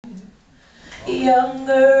Young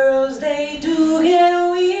girls, they do get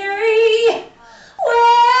weary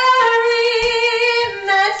wearing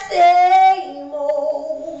that same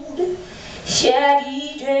old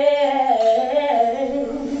shaggy dress.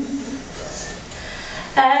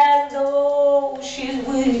 And though she's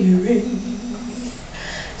weary,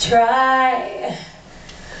 try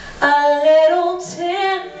a little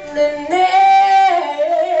tenderness.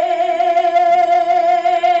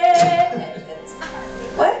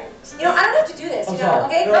 What? You know, I don't have to do this. I'm you sorry. know?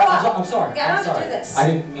 Okay, No, grow up. I'm sorry. Okay, I don't have to do this. I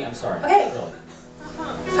didn't mean. I'm sorry. Okay. Really.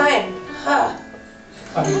 Fine. Huh.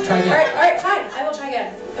 I mean, try again. All right, fine. I will try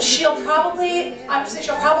again. She'll probably, obviously,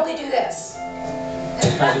 she'll probably do this.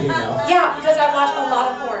 How do you know? Yeah, because I watch a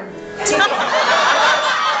lot of porn. TV.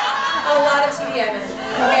 A lot of TV, I meant.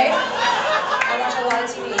 Okay? I watch a lot of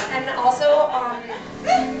TV. And also,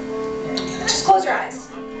 just close your eyes.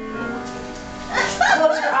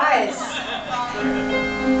 Close your eyes.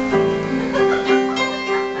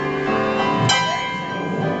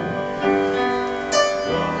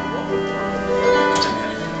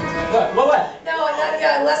 What? No,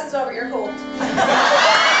 yeah, lesson's over. You're cool. Good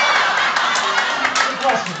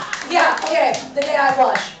question. Yeah, okay. The day I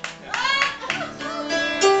blush.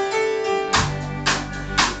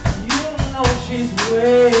 You know she's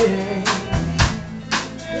waiting,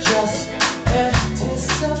 just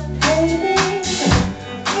anticipating.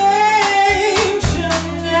 Things she'll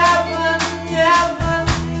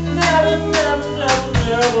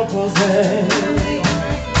never possess.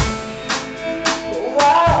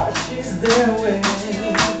 While she's there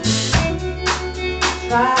waiting,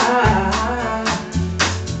 try a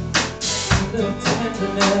little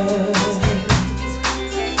tenderness.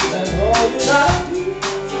 That's all you gotta do.